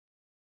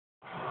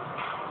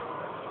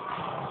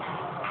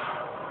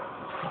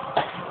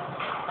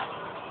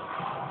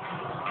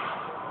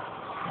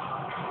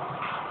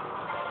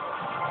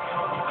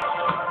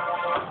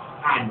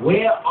And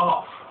we're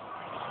off.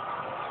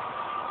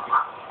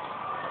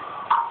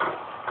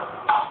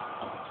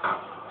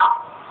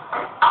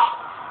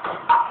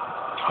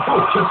 Oh,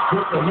 just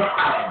hit the net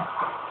there.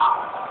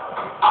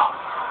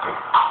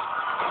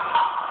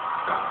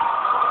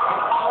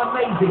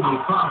 Amazingly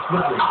fast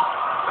rally.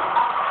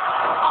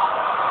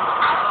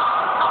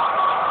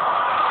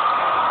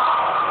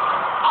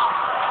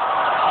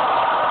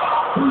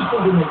 Who's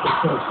going to make the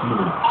first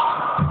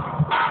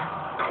move?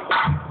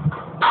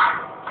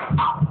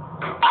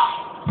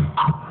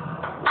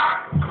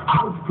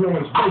 Both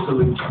players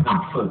resolute and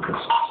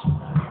focused.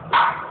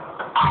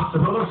 It's a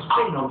lot of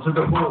spin onto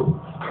the ball.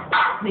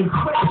 An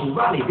incredible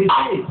rally this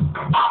is.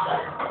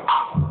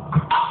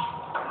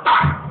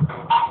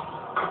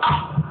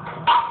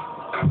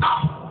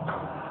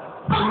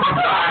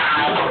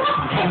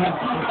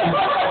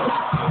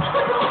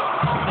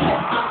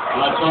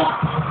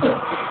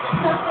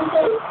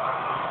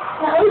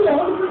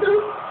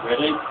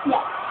 Ready?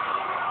 Yeah.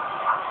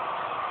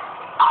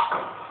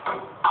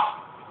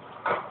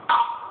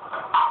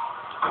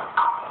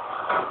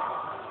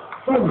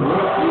 Oh,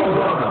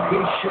 what a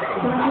big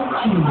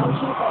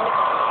shame.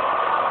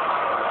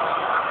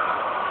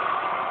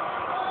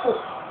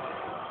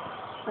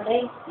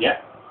 Ready?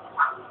 Yeah.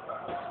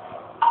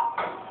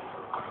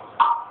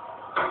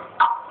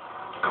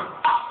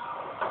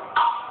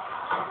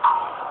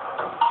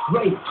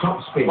 Great top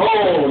spin.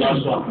 Oh,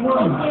 nice one.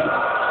 Ready?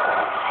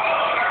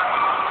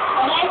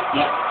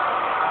 Yeah.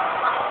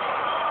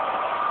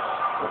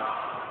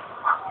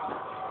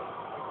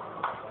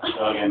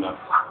 Try again now.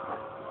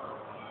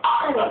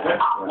 Okay.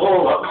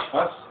 Oh, that was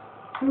fast.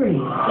 3.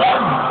 Right.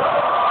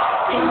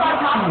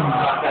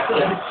 That's it.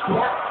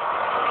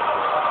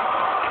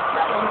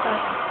 That one's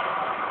fine.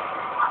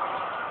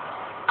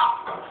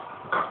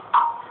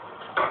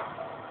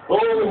 Oh,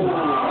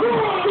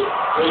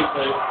 really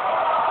safe.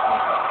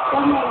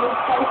 One more was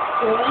so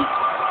good.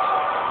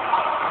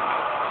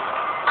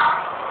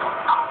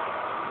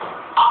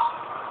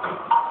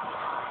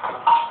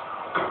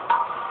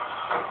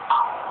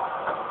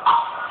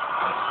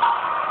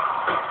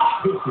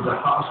 This is a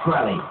fast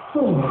rally.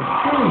 4.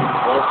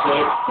 All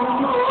safe.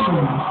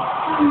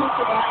 How much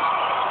of that?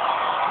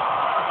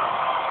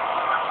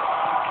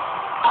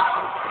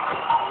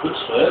 Good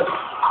serve.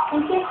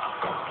 Thank you.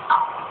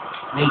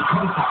 Made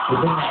contact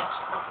with the net.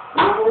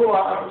 Oh,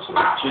 that was a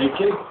bit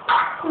cheeky.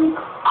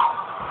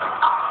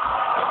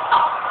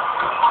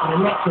 An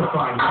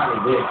electrifying rally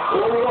this.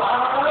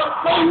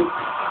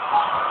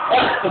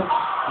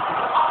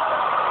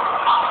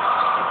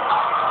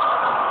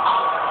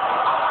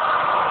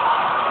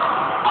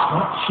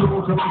 Not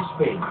short of the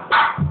spin.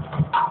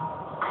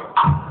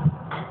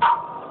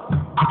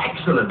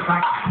 Excellent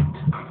backhand.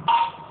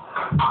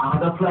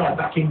 Another player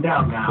backing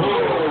down now.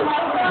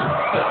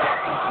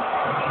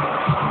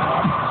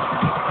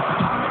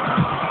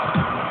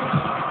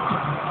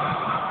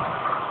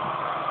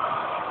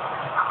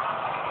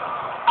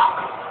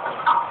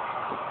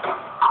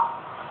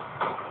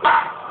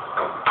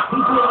 People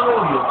in the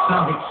audience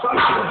sound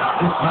excited about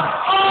this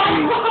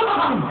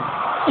match.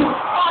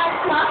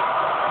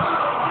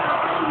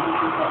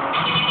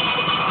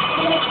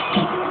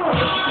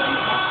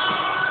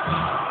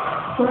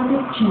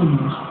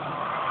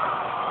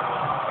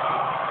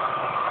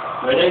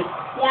 Ready?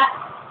 Yeah.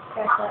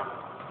 Perfect.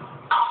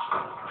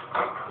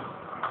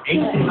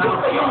 Aces out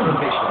beyond the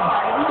vision.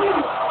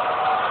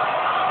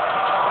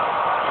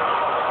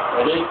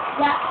 Ready?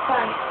 Yeah,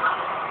 fine.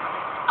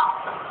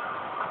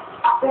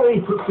 Very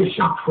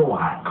proficient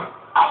forehand.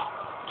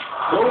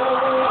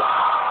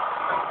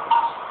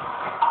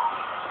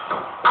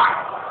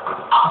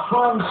 A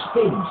fine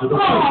spin to the Oh,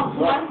 field.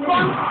 one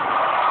point.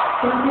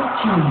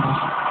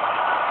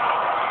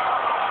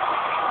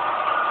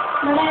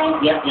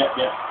 Ready?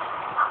 Yeah.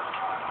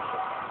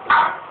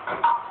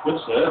 Good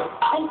serve.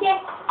 Thank you.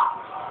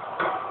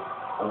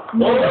 Oh,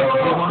 Great.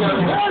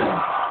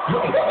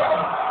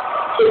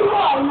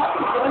 2-1, that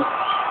was good.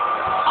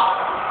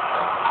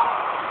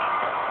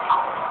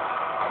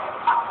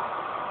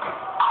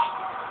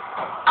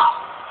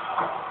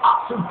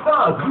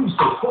 Superb use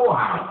of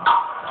forehand.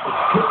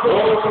 It's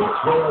way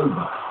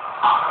over.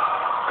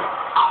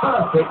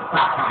 Perfect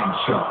backhand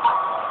shot.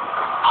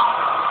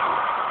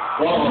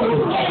 oh.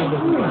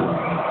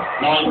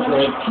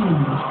 9-3.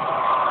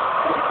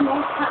 That's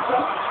more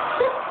happy.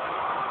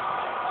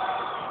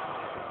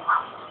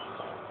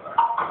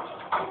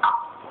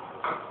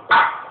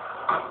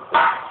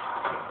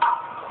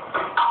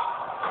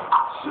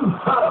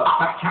 Superb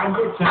backhand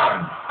return.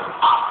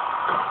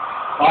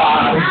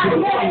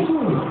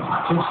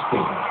 Just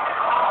spin.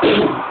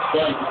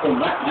 Going to come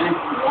back now.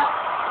 Yeah.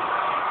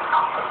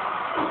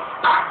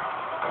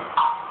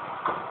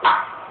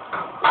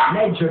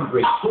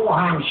 Legendary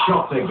forehand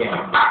shot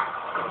again.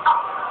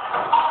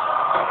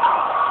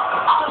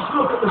 Just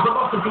look at the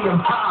velocity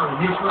and power in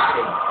this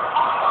rally.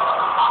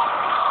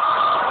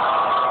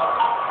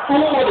 Oh,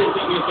 I didn't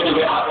think he was going to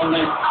get that one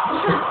then.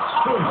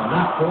 Spin on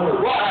that ball.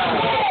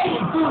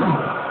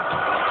 Wow.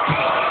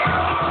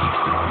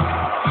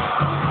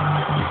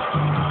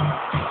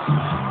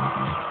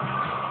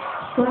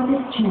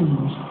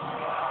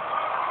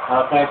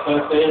 Okay,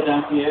 Sophia,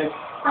 down to you.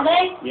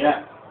 Ready?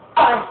 Yeah.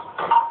 Go.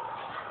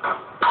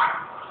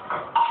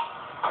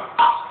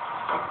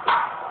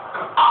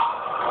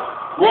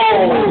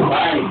 Whoa,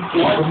 right.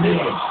 From the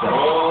edge there.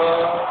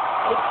 Oh.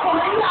 It's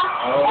coming up.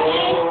 Go.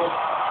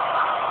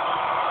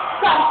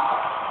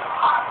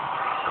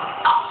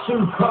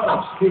 Superb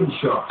spin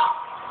shot.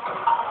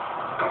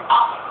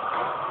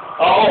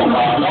 Oh,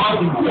 my Lord.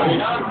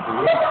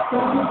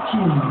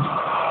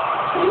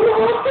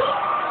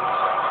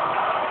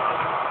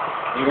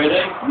 You ready?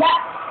 Yeah.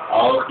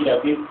 Okie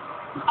dokie.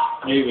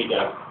 Here we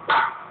go.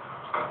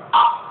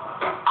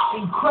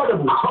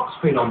 Incredible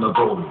topspin on the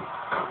ball.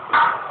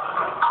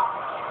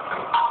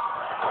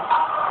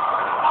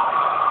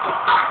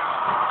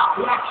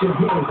 The action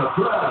here is a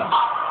blur.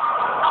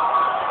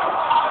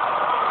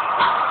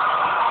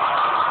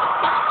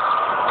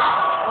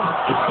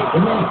 It's hit the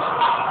net.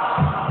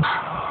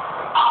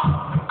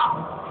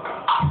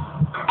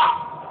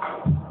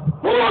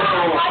 Whoa.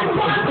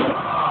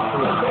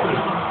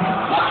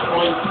 Match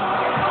point.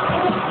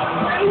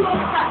 Very well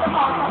cut the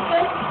ball,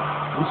 okay?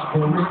 This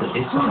corner to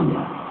this one.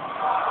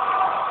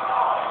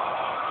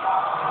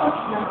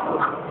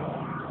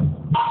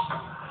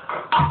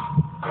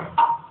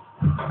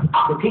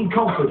 Looking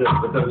confident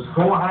with those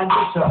forehand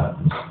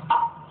returns.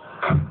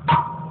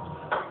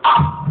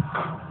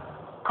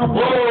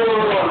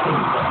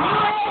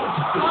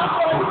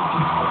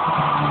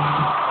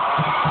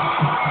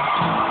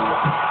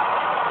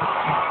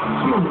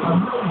 Two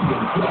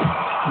amazing play.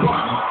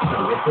 One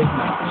terrific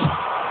match.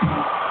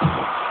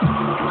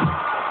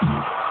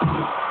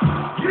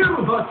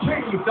 You've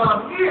achieved a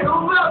new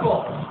level.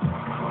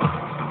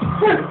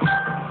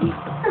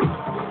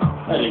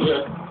 Very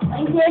good.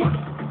 Thank you.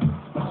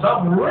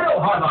 Some real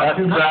highlights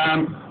in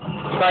that.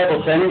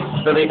 Table tennis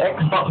for the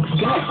Xbox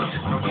Kinect.